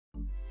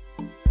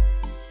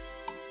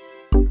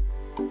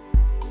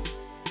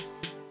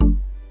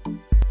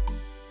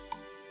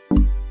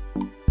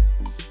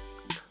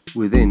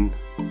Within,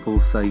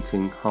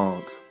 pulsating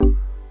heart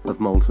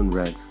of molten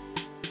red.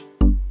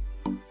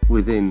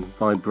 Within,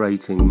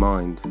 vibrating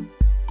mind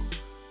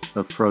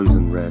of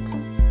frozen red.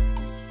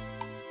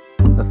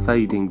 A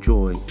fading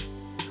joy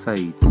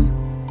fades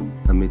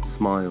amid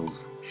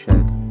smiles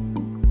shed.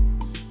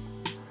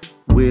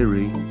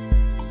 Weary,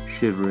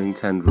 shivering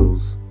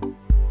tendrils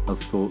of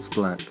thoughts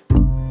black.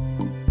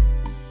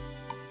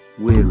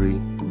 Weary,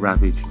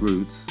 ravaged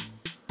roots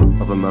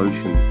of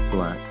emotion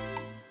black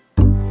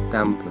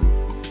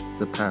dampen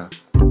the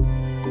path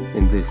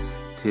in this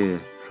tear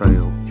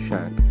trail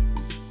shack.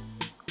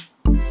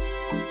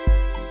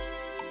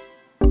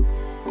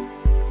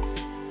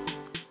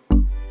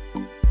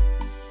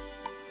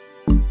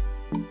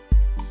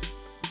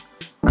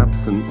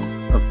 Absence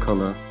of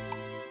colour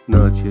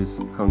nurtures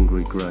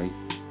hungry grey.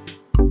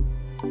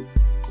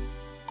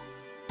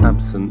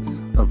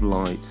 Absence of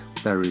light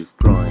buries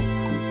dry,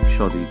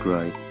 shoddy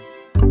grey.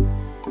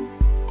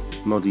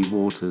 Muddy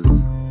waters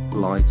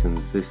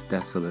lightens this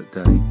desolate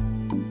day.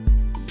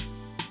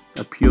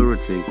 A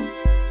purity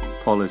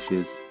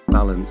polishes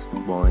balanced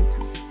white.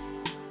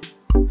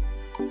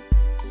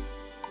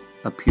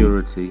 A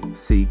purity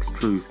seeks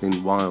truth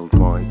in wild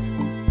white.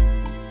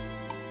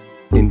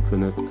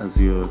 Infinite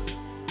azure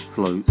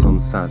floats on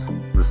sad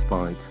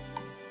respite.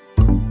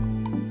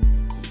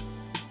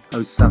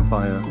 O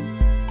sapphire,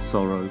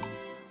 sorrow,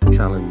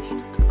 challenged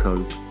to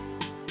cope.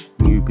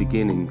 New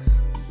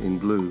beginnings in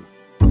blue,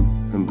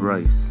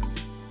 embrace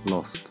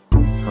lost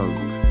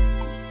hope.